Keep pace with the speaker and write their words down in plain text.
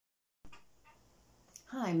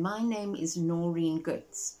Hi, my name is Noreen.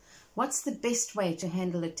 What's the best way to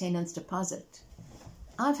handle a tenant's deposit?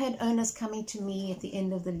 I've had owners coming to me at the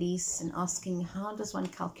end of the lease and asking, how does one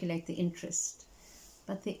calculate the interest?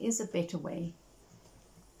 But there is a better way.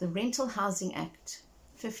 The Rental Housing Act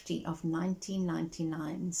 50 of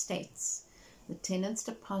 1999 states the tenant's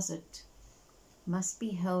deposit must be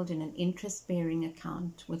held in an interest-bearing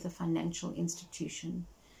account with a financial institution.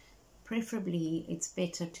 Preferably, it's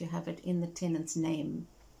better to have it in the tenant's name.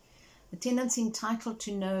 The tenant's entitled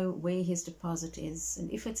to know where his deposit is,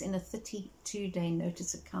 and if it's in a 32-day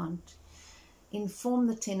notice account, inform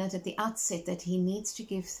the tenant at the outset that he needs to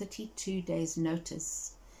give 32 days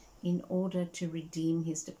notice in order to redeem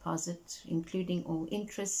his deposit, including all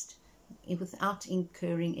interest, without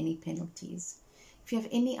incurring any penalties. If you have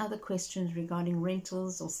any other questions regarding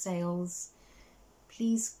rentals or sales,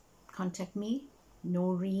 please contact me,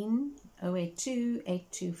 Noreen,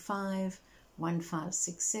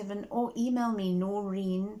 082-825-1567, or email me,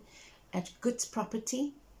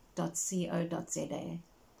 noreen@goodsproperty.co.za.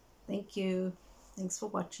 Thank you. Thanks for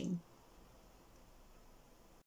watching.